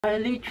I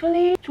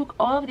literally took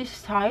all of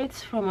these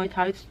tights from my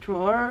tights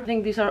drawer. I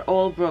think these are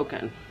all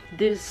broken.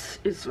 This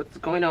is what's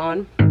going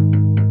on. I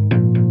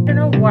don't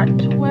know what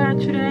to wear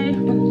today.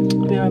 I'll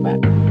be right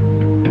back.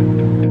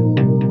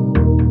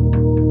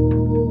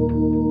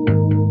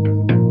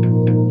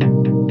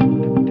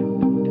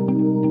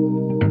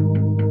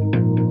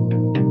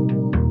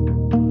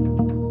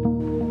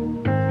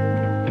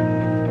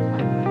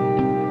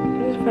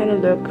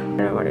 Look, I don't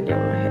know what to do with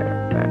my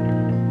hair, but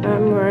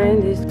I'm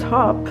wearing this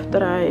top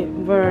that I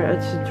wear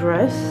as a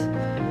dress,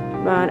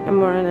 but I'm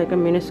wearing like a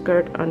mini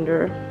skirt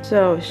under,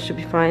 so it should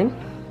be fine.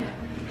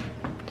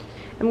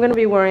 I'm gonna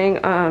be wearing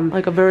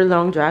like a very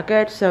long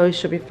jacket, so it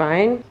should be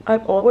fine.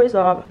 I've always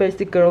loved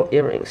basic girl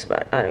earrings,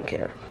 but I don't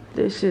care.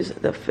 This is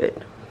the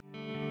fit.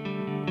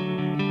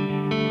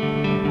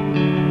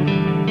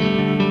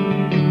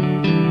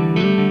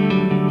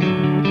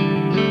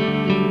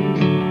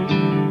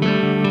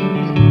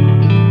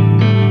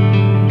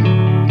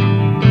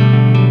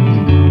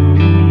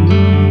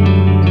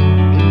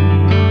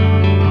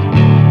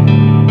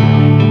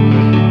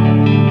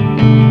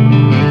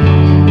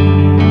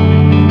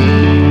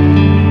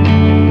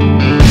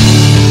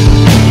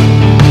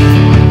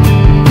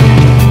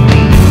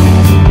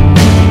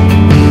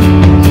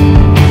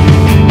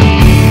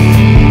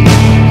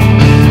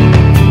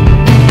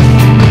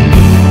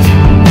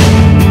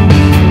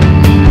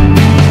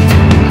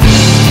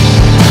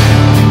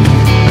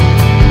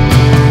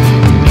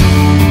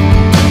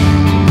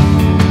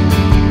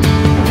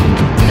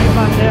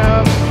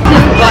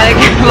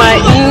 My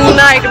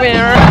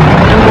nightmare.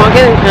 I'm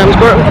walking in Times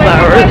Square with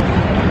flowers.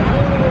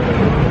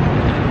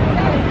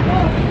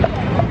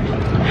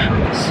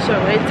 So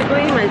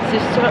basically my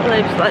sister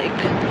lives like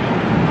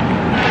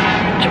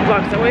 2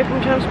 blocks away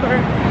from Times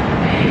Square.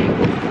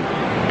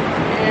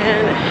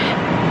 And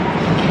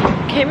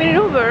came in an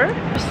Uber.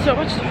 So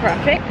much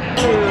traffic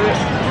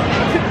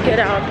to get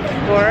out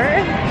for.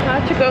 I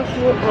had to go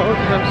through all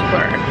Times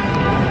Square.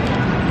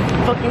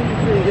 Fucking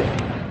weird.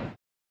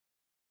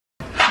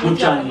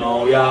 Mucha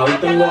novia, hoy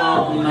tengo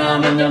una,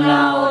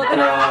 mañana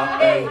otra,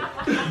 ey.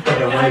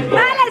 Pero no hay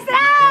problema.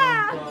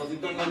 Hoy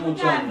tengo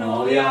mucha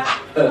novia,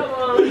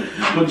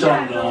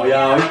 mucha novia,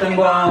 hoy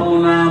tengo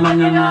una,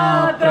 mañana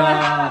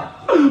otra.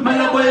 Me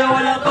la voy a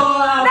llevar a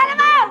todas. ¡Dale,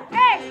 Mau!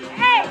 ¡Ey!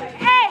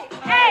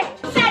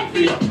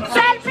 ¡Selfie!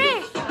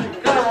 ¡Selfie!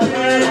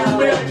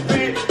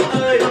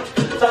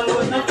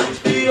 Saludos a tus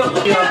tíos.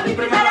 Mi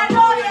primera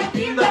novia, el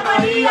fin de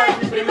María,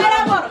 mi primer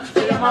amor.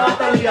 Se llamaba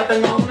Talía,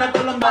 tengo una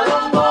colombiana.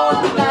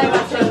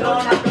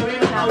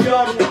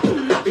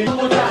 ¡Qué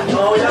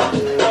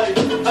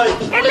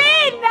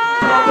linda!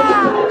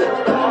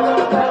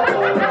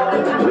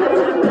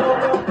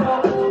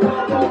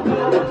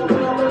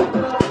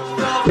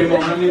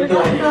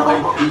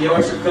 Y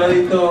lleva su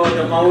crédito,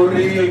 yo me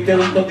aburrí y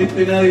quiero un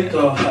totito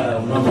inédito.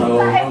 Uno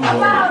nuevo.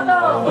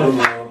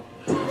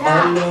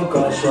 Hazle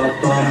caso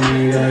a tu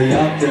amiga,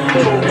 ya tiene.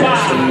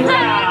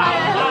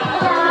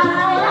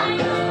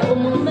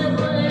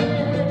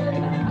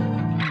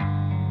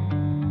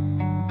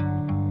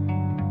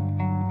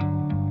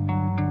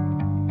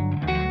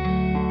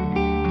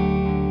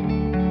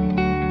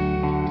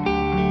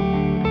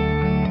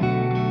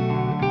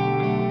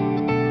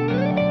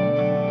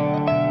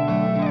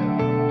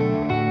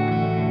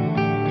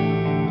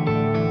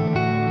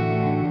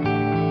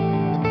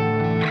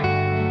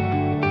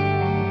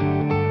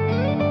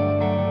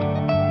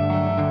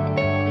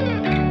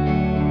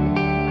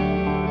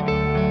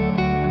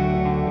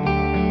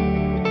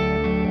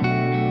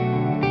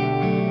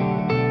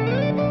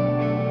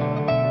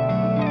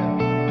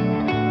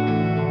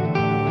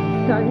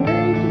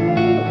 Sunday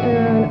today,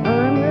 and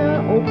I'm gonna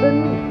open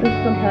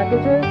some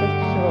packages.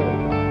 So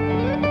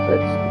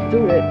let's do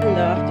it. I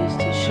love this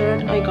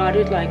t-shirt. I got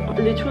it like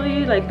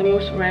literally like the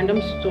most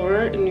random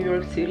store in New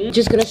York City.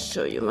 Just gonna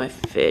show you my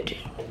fit.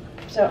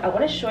 So I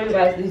want to show you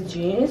guys these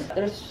jeans.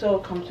 They're so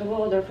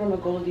comfortable. They're from a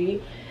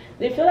Goldie.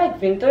 They feel like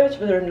vintage,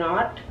 but they're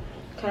not.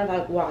 Kind of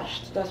like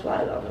washed. That's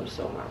why I love them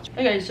so much.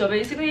 Okay, so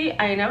basically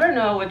I never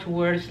know what to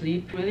wear to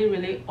sleep.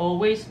 Really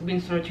always been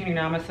searching in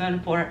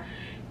Amazon for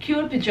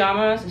cute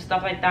pajamas and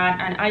stuff like that,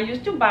 and I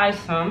used to buy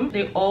some.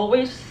 They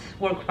always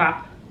were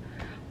crap,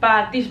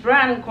 but this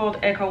brand called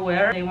Echo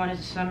Wear, they wanted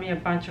to send me a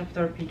bunch of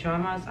their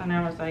pajamas, and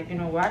I was like, you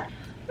know what,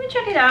 let me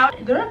check it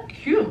out. They're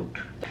cute.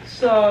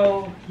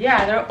 So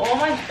yeah, they're all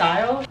my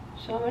style.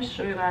 So I'm gonna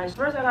show you guys.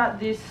 First I got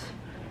this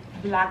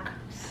black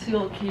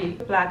silky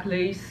black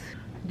lace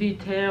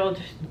detailed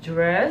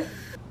dress.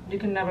 You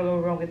can never go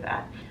wrong with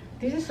that.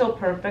 This is so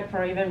perfect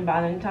for even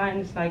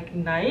Valentine's like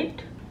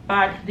night.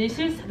 But this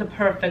is the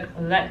perfect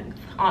length,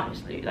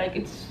 honestly. Like,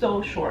 it's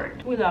so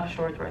short. We love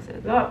short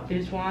dresses. Love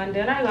this one.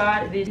 Then I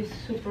got this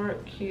super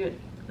cute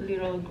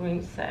little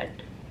green set.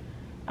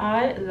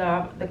 I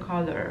love the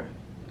color.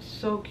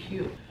 So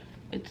cute.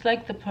 It's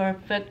like the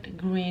perfect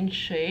green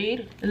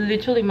shade. It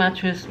literally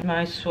matches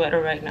my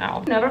sweater right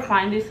now. Never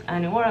find this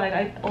anywhere. Like,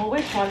 I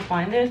always try to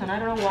find this, and I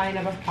don't know why I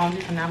never found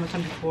this on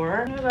Amazon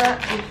before. I got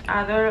this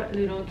other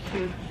little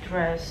cute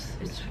dress.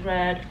 It's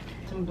red,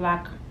 some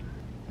black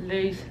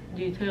lace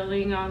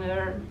detailing on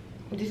there.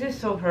 This is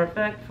so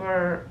perfect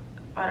for,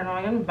 I don't know,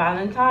 on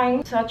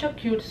Valentine's. Such a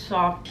cute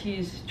soft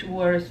piece to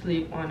wear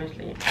asleep,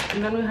 honestly.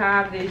 And then we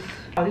have this.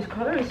 Oh, this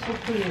color is so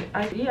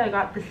pretty. I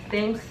got the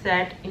same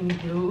set in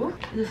blue.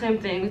 The same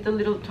thing with the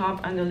little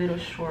top and the little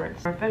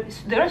shorts.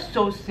 Perfect. They're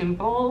so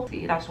simple.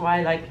 See, that's why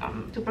I like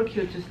them. Super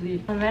cute to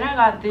sleep. And then I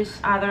got this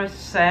other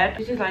set.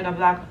 This is like a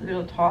black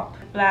little top,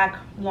 black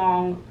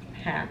long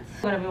pants.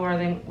 I'm gonna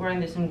be wearing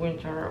this in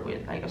winter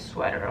with like a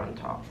sweater on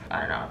top. I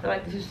don't know. I feel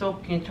like this is so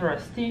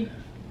Pinteresty.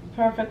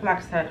 Perfect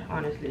black set,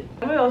 honestly.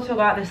 And we also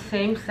got the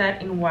same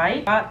set in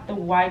white. Got the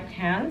white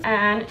pants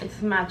and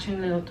it's matching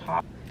little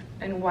top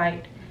in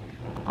white.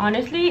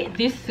 Honestly,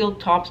 these silk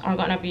tops are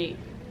gonna be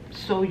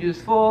so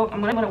useful. I'm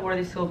gonna wear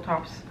these silk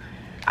tops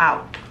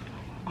out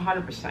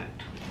 100%.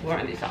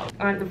 Wearing this out.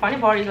 And the funny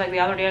part is, like, the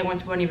other day I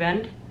went to an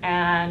event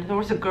and there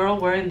was a girl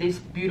wearing this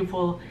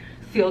beautiful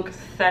silk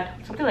set,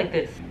 something like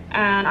this,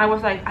 and I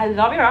was like, I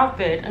love your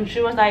outfit, and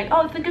she was like,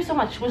 oh, thank you so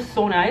much, it was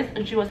so nice.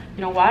 And she was,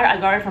 you know what, I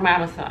got it from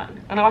Amazon.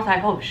 And I was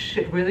like, oh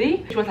shit,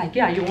 really? She was like,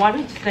 yeah, you want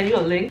me to send you a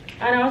link?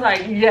 And I was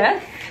like,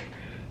 yes.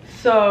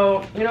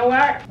 So you know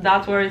what,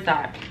 that's where it's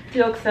at.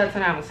 Silk sets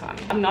on Amazon.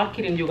 I'm not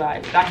kidding you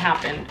guys, that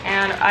happened.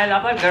 And I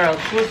love that girl,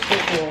 she was so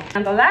cool.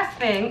 And the last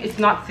thing is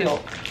not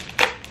silk,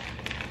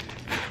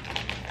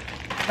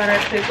 but I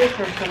picked it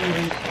for some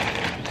reason.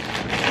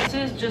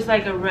 This is just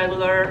like a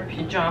regular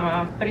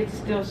pajama, but it's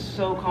still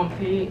so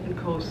comfy and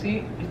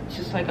cozy. It's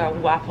just like a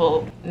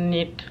waffle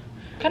knit,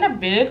 kind of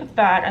big,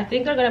 but I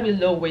think they're gonna be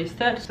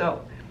low-waisted.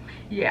 So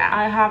yeah,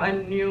 I have a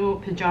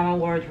new pajama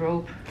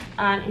wardrobe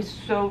and it's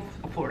so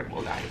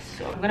affordable, guys.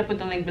 So I'm gonna put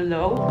the link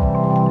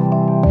below.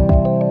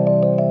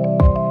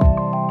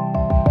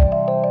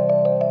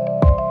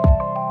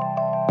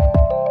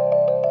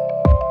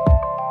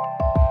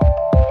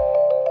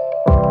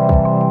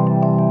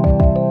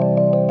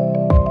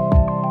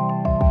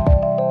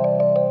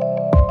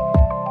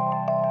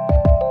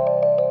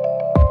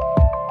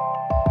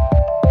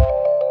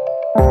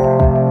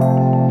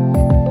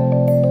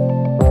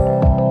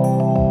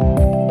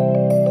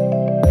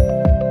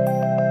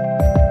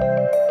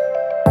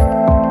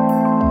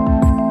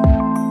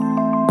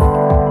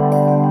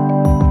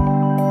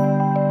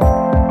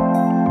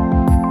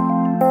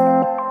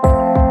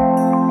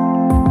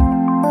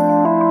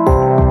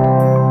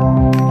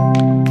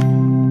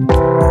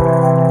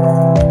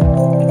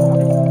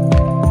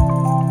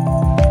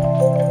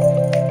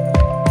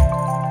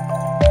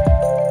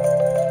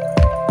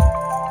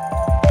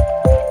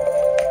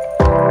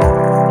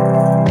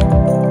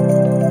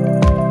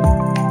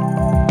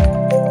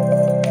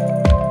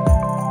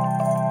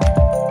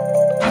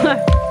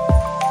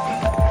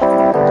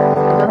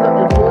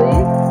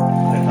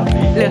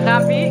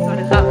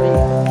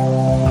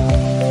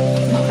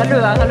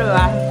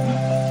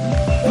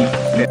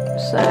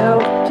 So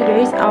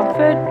today's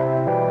outfit,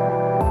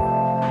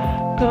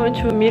 going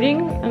to a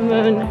meeting and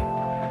then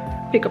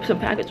pick up some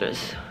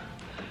packages.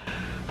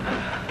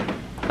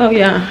 Oh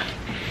yeah,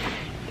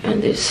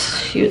 and these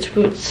huge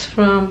boots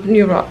from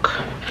New Rock.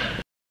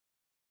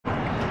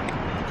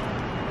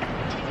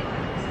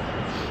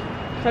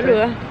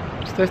 Saluda.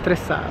 Estoy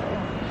estresado.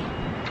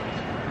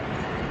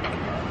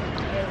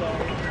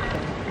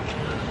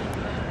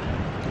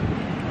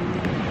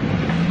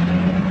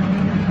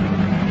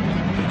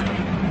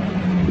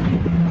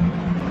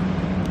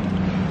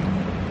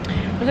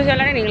 No sé si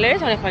hablar en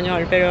inglés o en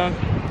español, pero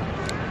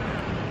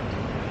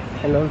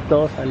En los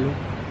dos, salud.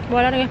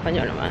 voy a hablar en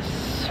español nomás.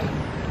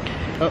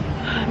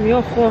 Oh. Mi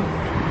ojo.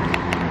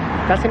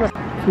 Casi no.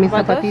 Mis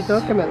 ¿Cuántos?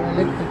 zapatitos que me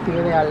duele el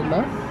tío de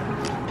alma.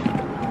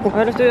 A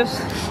ver los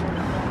tuyos.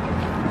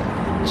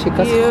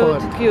 Chicas Cute,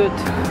 cute.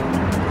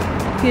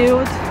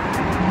 Cute.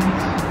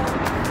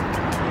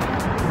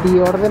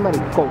 Dior de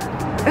maricón.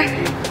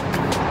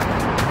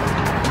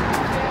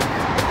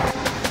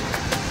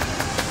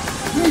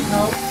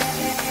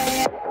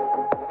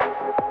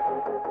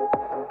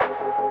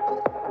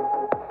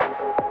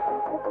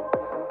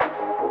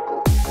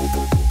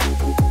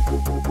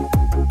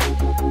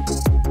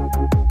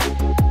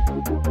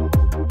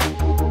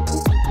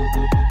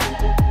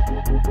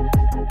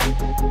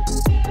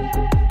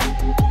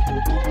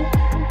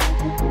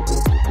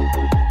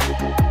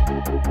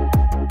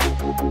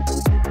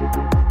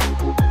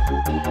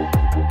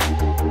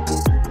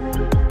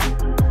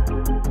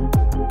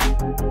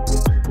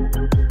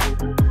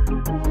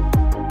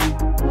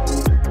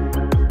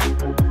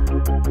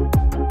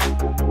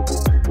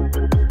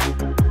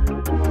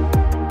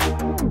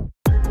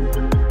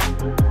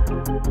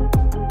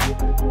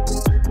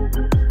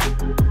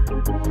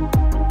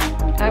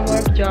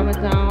 Pajamas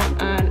now,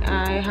 and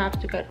I have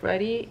to get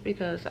ready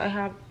because I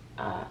have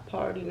a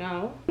party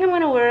now. I'm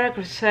gonna wear a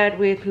corset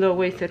with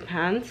low-waisted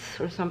pants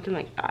or something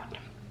like that.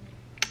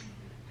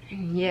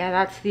 And yeah,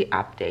 that's the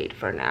update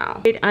for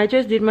now. I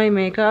just did my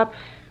makeup.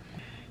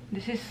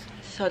 This is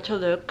such a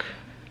look.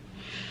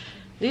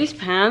 These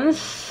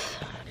pants,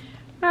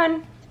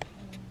 and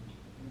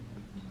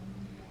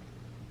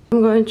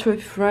I'm going to a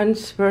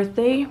friend's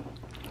birthday,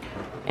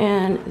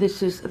 and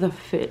this is the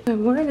fit.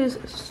 I'm wearing this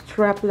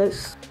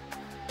strapless.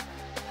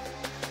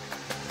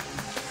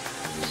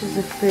 This is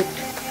the fit.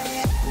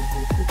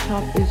 The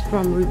top is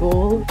from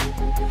Revolve.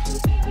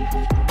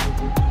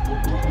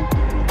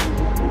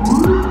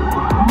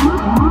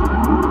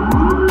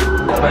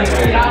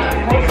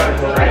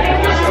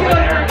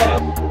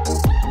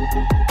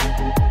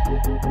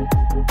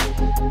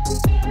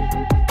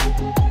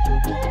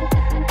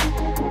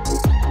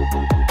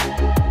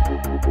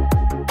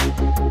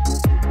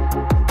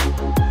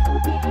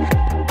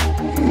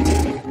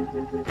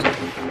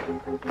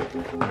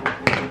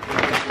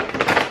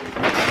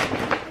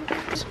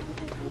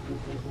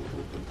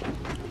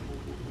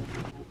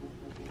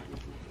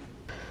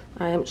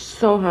 I am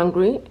so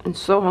hungry and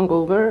so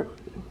hungover.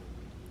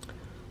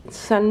 It's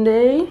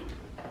Sunday.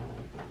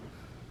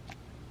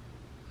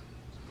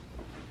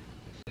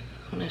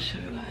 I'm gonna show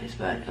you guys,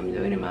 but I'm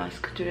doing a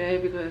mask today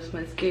because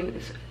my skin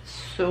is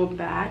so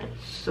bad,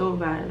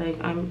 like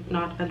I'm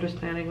not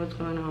understanding what's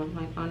going on.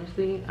 Like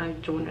honestly, I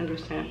don't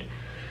understand.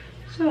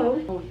 So,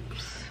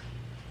 oops,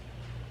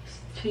 it's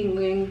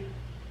tingling.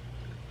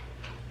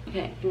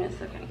 Okay, give me a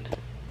second.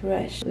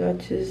 Fresh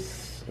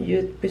Lotus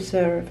Youth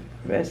Preserve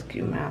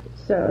Rescue Mask.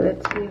 So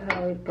let's see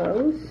how it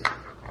goes.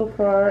 So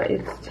far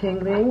it's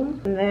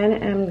tingling, and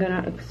then I'm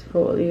gonna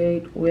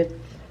exfoliate with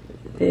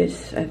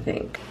this, I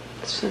think.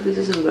 So this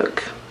is a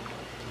look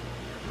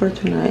for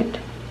tonight.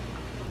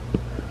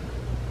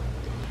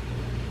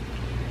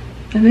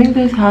 I think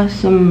this has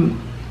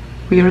some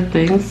weird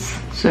things,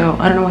 so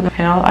I don't know what the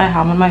hell I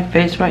have on my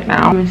face right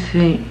now. Let me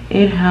see.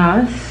 It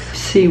has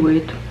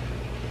seaweed.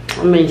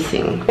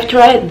 Amazing. I've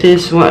tried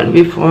this one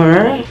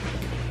before.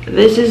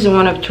 This is the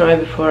one I've tried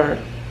before,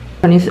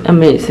 and it's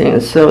amazing.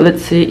 So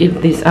let's see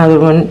if this other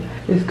one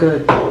is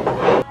good.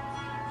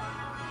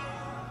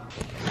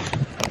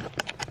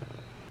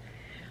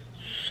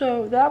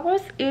 So that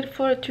was it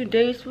for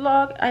today's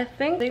vlog. I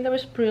think that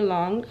was pretty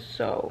long,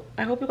 so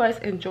I hope you guys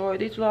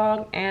enjoyed this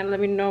vlog and let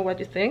me know what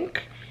you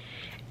think.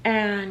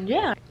 And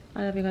yeah,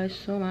 I love you guys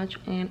so much,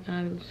 and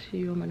I will see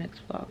you on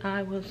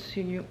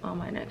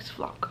my next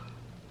vlog.